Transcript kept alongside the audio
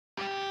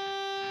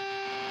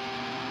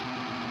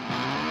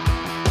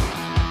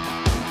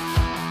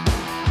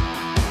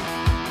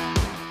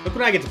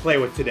what I get to play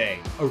with today,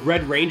 a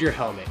Red Ranger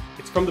helmet.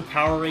 It's from the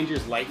Power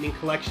Rangers Lightning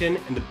collection,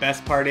 and the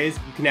best part is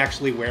you can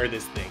actually wear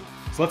this thing.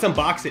 So let's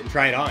unbox it and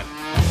try it on.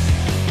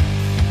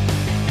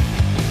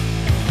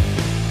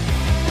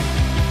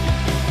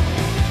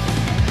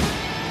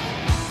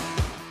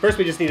 First,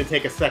 we just need to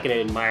take a second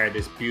and admire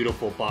this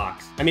beautiful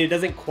box. I mean, it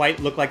doesn't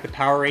quite look like the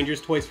Power Rangers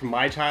toys from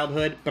my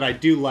childhood, but I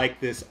do like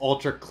this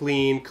ultra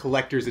clean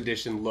collector's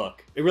edition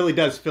look. It really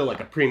does feel like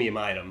a premium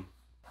item.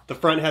 The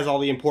front has all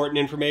the important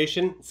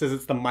information. It says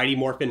it's the Mighty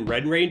Morphin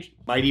Red Ranger.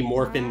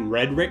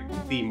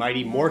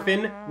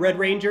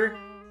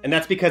 And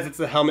that's because it's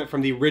the helmet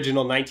from the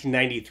original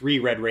 1993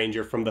 Red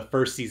Ranger from the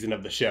first season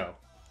of the show.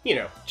 You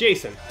know,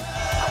 Jason.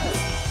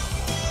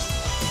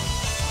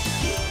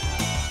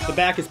 The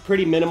back is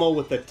pretty minimal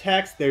with the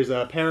text. There's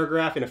a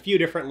paragraph in a few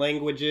different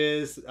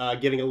languages,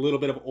 giving a little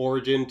bit of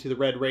origin to the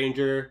Red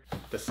Ranger.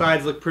 The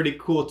sides look pretty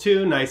cool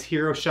too. Nice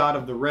hero shot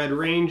of the Red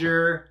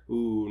Ranger.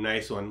 Ooh,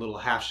 nice one, little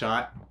half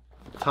shot.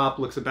 Top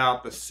looks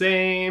about the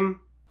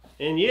same.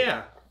 And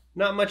yeah,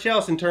 not much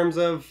else in terms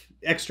of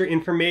extra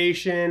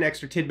information,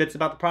 extra tidbits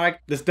about the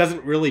product. This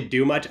doesn't really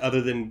do much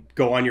other than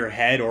go on your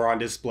head or on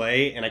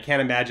display, and I can't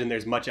imagine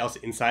there's much else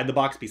inside the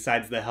box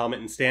besides the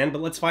helmet and stand,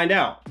 but let's find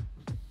out.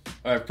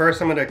 Alright,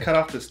 first I'm going to cut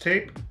off this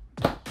tape.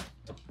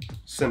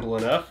 Simple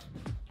enough.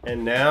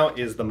 And now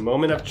is the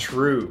moment of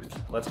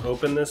truth. Let's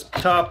open this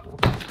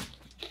top.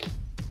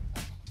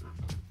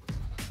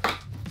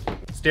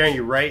 Staring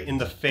you right in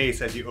the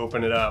face as you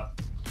open it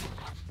up.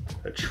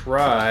 I'm going to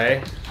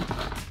try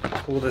to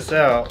pull this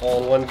out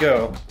all in one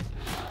go.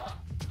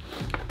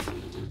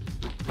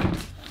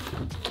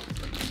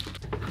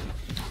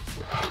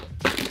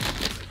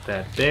 Put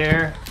that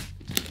there.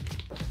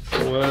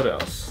 What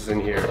else is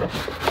in here?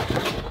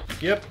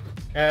 Yep,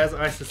 as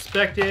I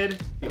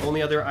suspected, the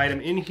only other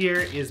item in here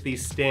is the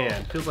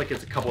stand. Feels like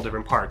it's a couple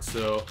different parts,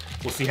 so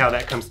we'll see how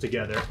that comes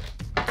together.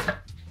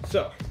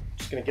 So,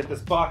 just gonna get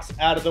this box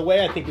out of the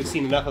way. I think we've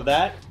seen enough of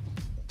that.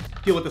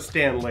 Deal with the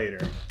stand later.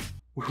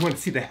 We want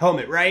to see the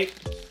helmet, right?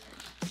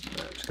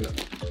 I'm just gonna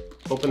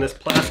open this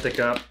plastic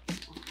up.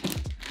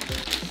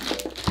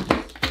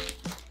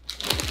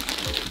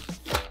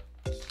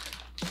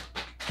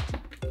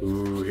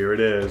 Ooh, here it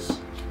is.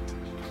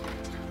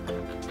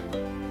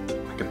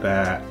 Look at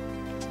that.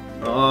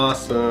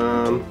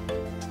 Awesome.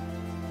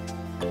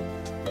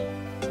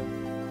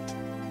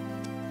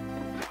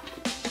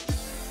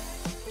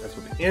 That's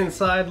what the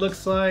inside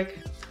looks like.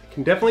 You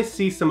can definitely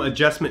see some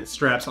adjustment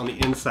straps on the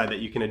inside that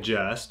you can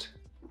adjust.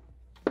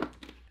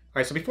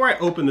 Alright, so before I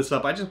open this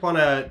up, I just want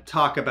to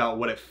talk about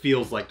what it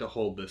feels like to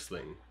hold this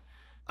thing.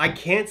 I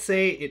can't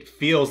say it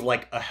feels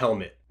like a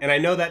helmet, and I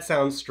know that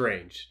sounds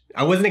strange.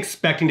 I wasn't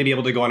expecting to be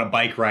able to go on a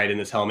bike ride in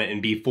this helmet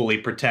and be fully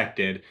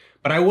protected,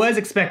 but I was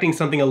expecting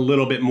something a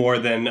little bit more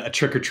than a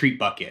trick-or-treat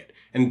bucket.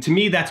 And to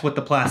me, that's what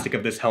the plastic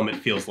of this helmet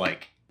feels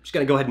like. I'm just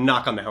gonna go ahead and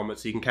knock on the helmet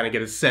so you can kind of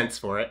get a sense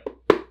for it.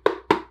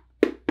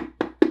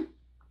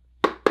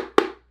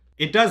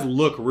 It does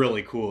look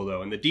really cool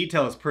though, and the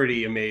detail is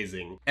pretty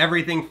amazing.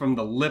 Everything from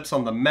the lips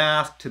on the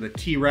mask to the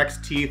T-Rex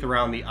teeth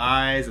around the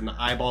eyes and the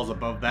eyeballs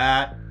above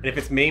that. And if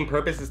its main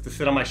purpose is to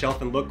sit on my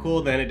shelf and look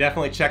cool, then it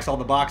definitely checks all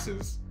the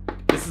boxes.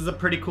 This is a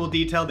pretty cool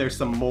detail. There's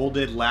some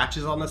molded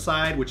latches on the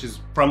side, which is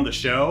from the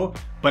show,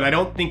 but I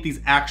don't think these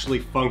actually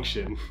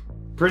function.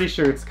 Pretty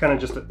sure it's kind of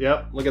just a,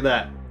 yep, look at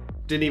that.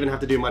 Didn't even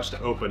have to do much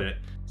to open it.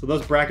 So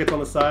those brackets on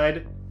the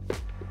side,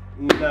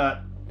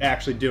 not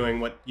actually doing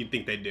what you'd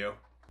think they'd do.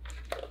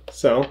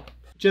 So,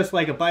 just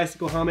like a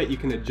bicycle helmet, you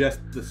can adjust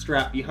the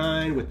strap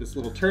behind with this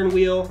little turn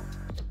wheel.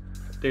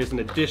 There's an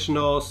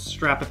additional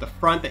strap at the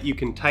front that you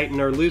can tighten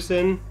or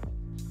loosen.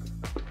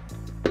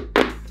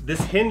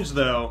 This hinge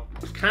though,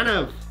 is kind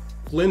of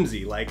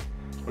flimsy. Like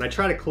when I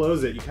try to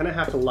close it, you kind of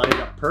have to line it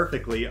up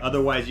perfectly.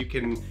 Otherwise you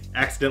can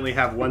accidentally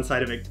have one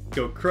side of it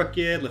go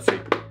crooked. Let's see.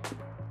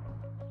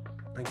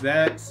 Like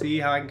that. See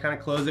how I can kind of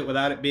close it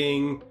without it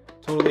being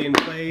totally in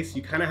place?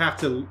 You kind of have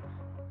to,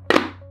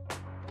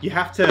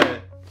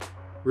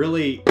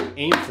 really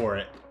aim for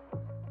it.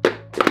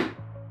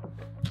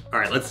 All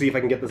right, let's see if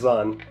I can get this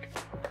on.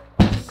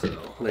 So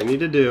what I need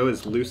to do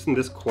is loosen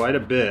this quite a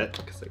bit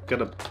because I've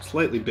got a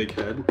slightly big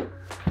head.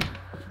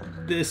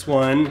 This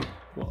one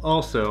will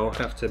also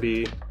have to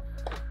be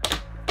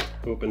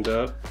opened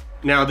up.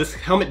 Now this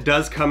helmet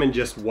does come in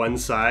just one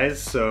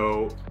size,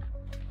 so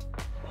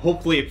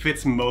hopefully it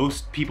fits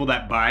most people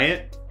that buy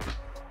it.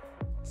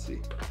 Let's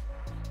see.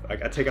 I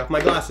gotta take off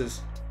my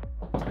glasses.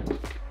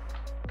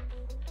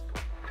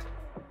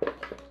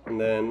 And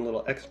then a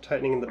little extra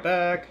tightening in the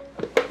back.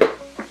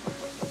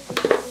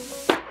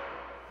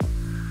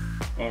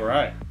 All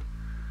right.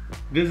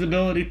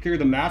 Visibility through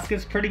the mask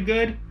is pretty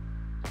good.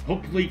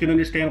 Hopefully you can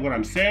understand what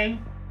I'm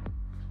saying,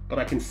 but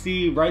I can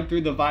see right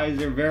through the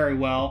visor very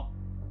well.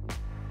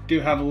 Do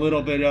have a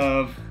little bit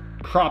of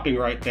cropping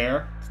right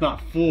there. It's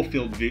not full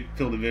field of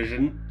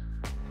vision.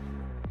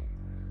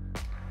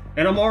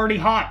 And I'm already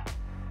hot.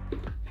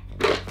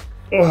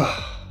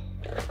 Ugh.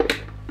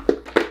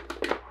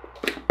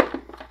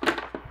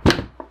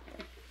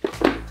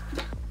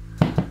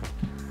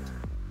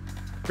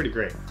 pretty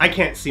great. I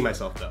can't see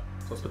myself though,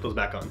 so let's put those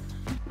back on.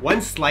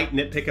 One slight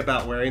nitpick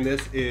about wearing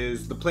this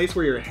is the place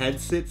where your head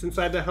sits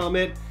inside the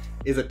helmet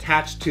is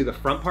attached to the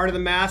front part of the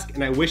mask,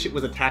 and I wish it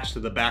was attached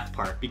to the back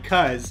part,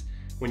 because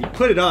when you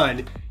put it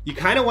on, you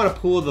kind of want to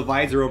pull the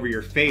visor over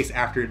your face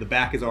after the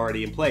back is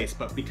already in place,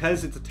 but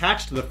because it's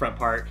attached to the front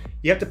part,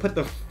 you have to put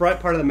the front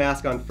part of the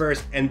mask on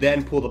first and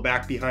then pull the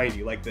back behind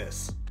you like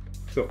this.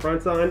 So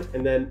front's on,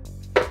 and then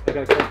I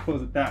gotta kind of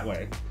close it that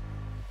way.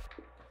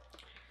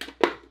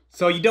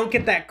 So you don't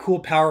get that cool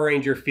Power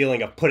Ranger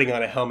feeling of putting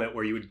on a helmet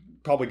where you would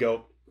probably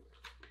go.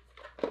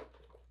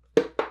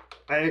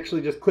 I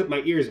actually just clipped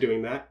my ears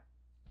doing that.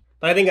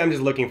 But I think I'm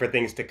just looking for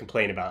things to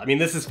complain about. I mean,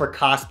 this is for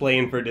cosplay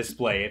and for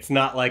display. It's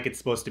not like it's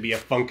supposed to be a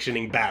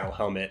functioning battle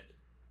helmet.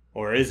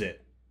 Or is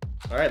it?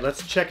 All right,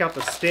 let's check out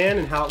the stand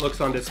and how it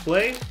looks on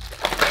display.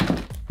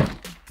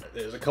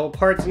 There's a couple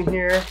parts in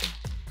here.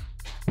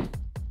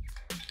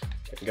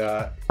 I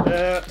got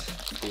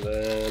that. And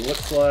then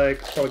looks like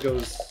it probably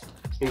goes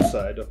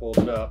inside to hold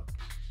it up.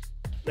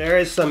 There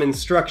is some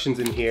instructions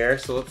in here,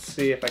 so let's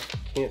see if I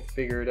can't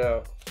figure it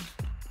out.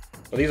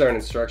 Well, these aren't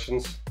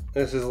instructions.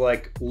 This is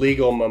like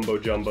legal mumbo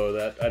jumbo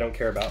that I don't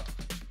care about.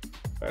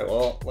 All right,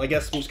 well, I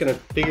guess I'm just gonna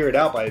figure it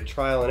out by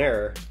trial and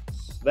error.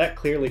 So that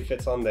clearly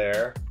fits on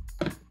there.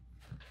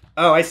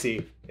 Oh, I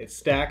see. It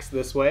stacks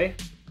this way.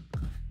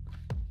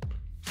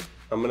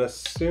 I'm gonna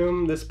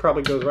assume this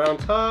probably goes around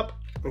top,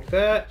 like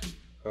that.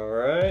 All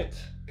right.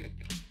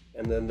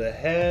 And then the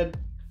head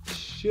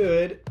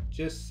should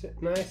just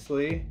sit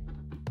nicely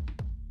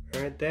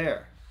right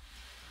there.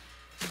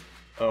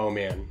 Oh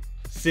man.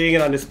 Seeing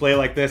it on display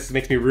like this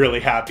makes me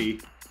really happy.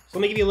 So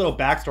let me give you a little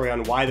backstory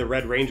on why the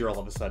Red Ranger all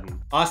of a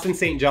sudden. Austin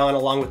St. John,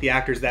 along with the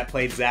actors that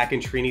played Zach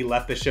and Trini,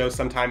 left the show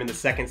sometime in the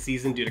second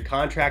season due to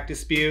contract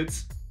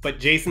disputes, but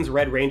Jason's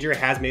Red Ranger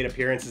has made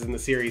appearances in the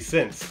series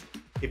since.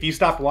 If you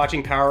stopped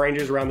watching Power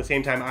Rangers around the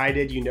same time I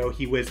did, you know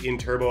he was in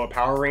Turbo, a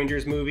Power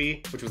Rangers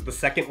movie, which was the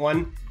second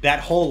one.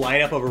 That whole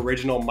lineup of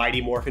original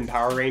Mighty Morphin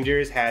Power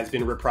Rangers has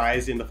been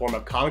reprised in the form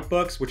of comic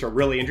books, which are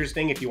really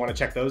interesting if you want to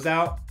check those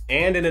out.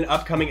 And in an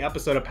upcoming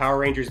episode of Power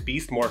Rangers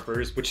Beast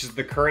Morphers, which is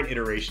the current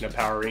iteration of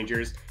Power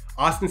Rangers,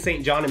 Austin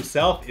St. John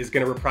himself is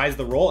going to reprise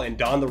the role and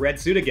don the red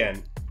suit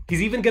again.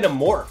 He's even going to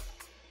morph.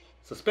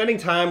 So spending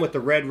time with the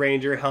Red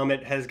Ranger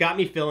helmet has got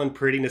me feeling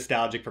pretty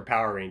nostalgic for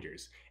Power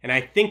Rangers. And I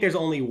think there's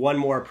only one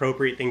more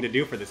appropriate thing to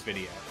do for this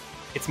video.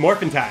 It's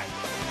Morphin time.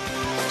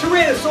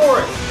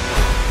 Tyrannosaurus!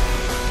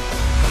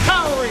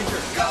 Power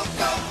Rangers! Go,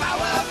 go,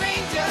 Power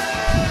Rangers!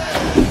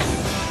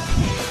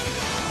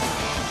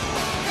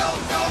 Go,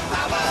 go,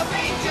 Power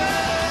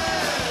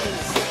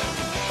Rangers!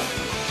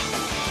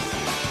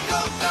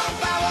 Go, go,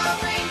 Power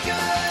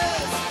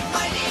Rangers!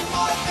 Mighty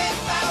Morphin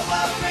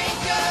Power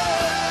Rangers!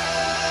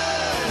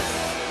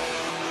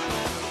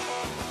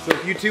 So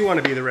if you too want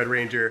to be the Red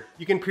Ranger,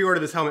 you can pre-order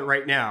this helmet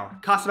right now.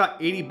 It costs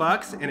about 80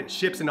 bucks and it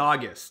ships in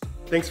August.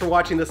 Thanks for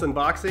watching this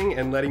unboxing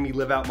and letting me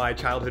live out my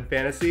childhood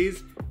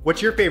fantasies.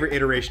 What's your favorite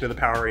iteration of the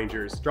Power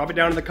Rangers? Drop it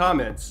down in the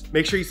comments.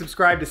 Make sure you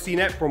subscribe to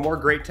CNET for more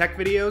great tech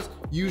videos,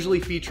 usually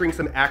featuring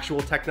some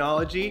actual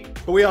technology,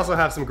 but we also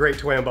have some great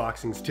toy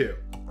unboxings too.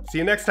 See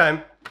you next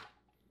time.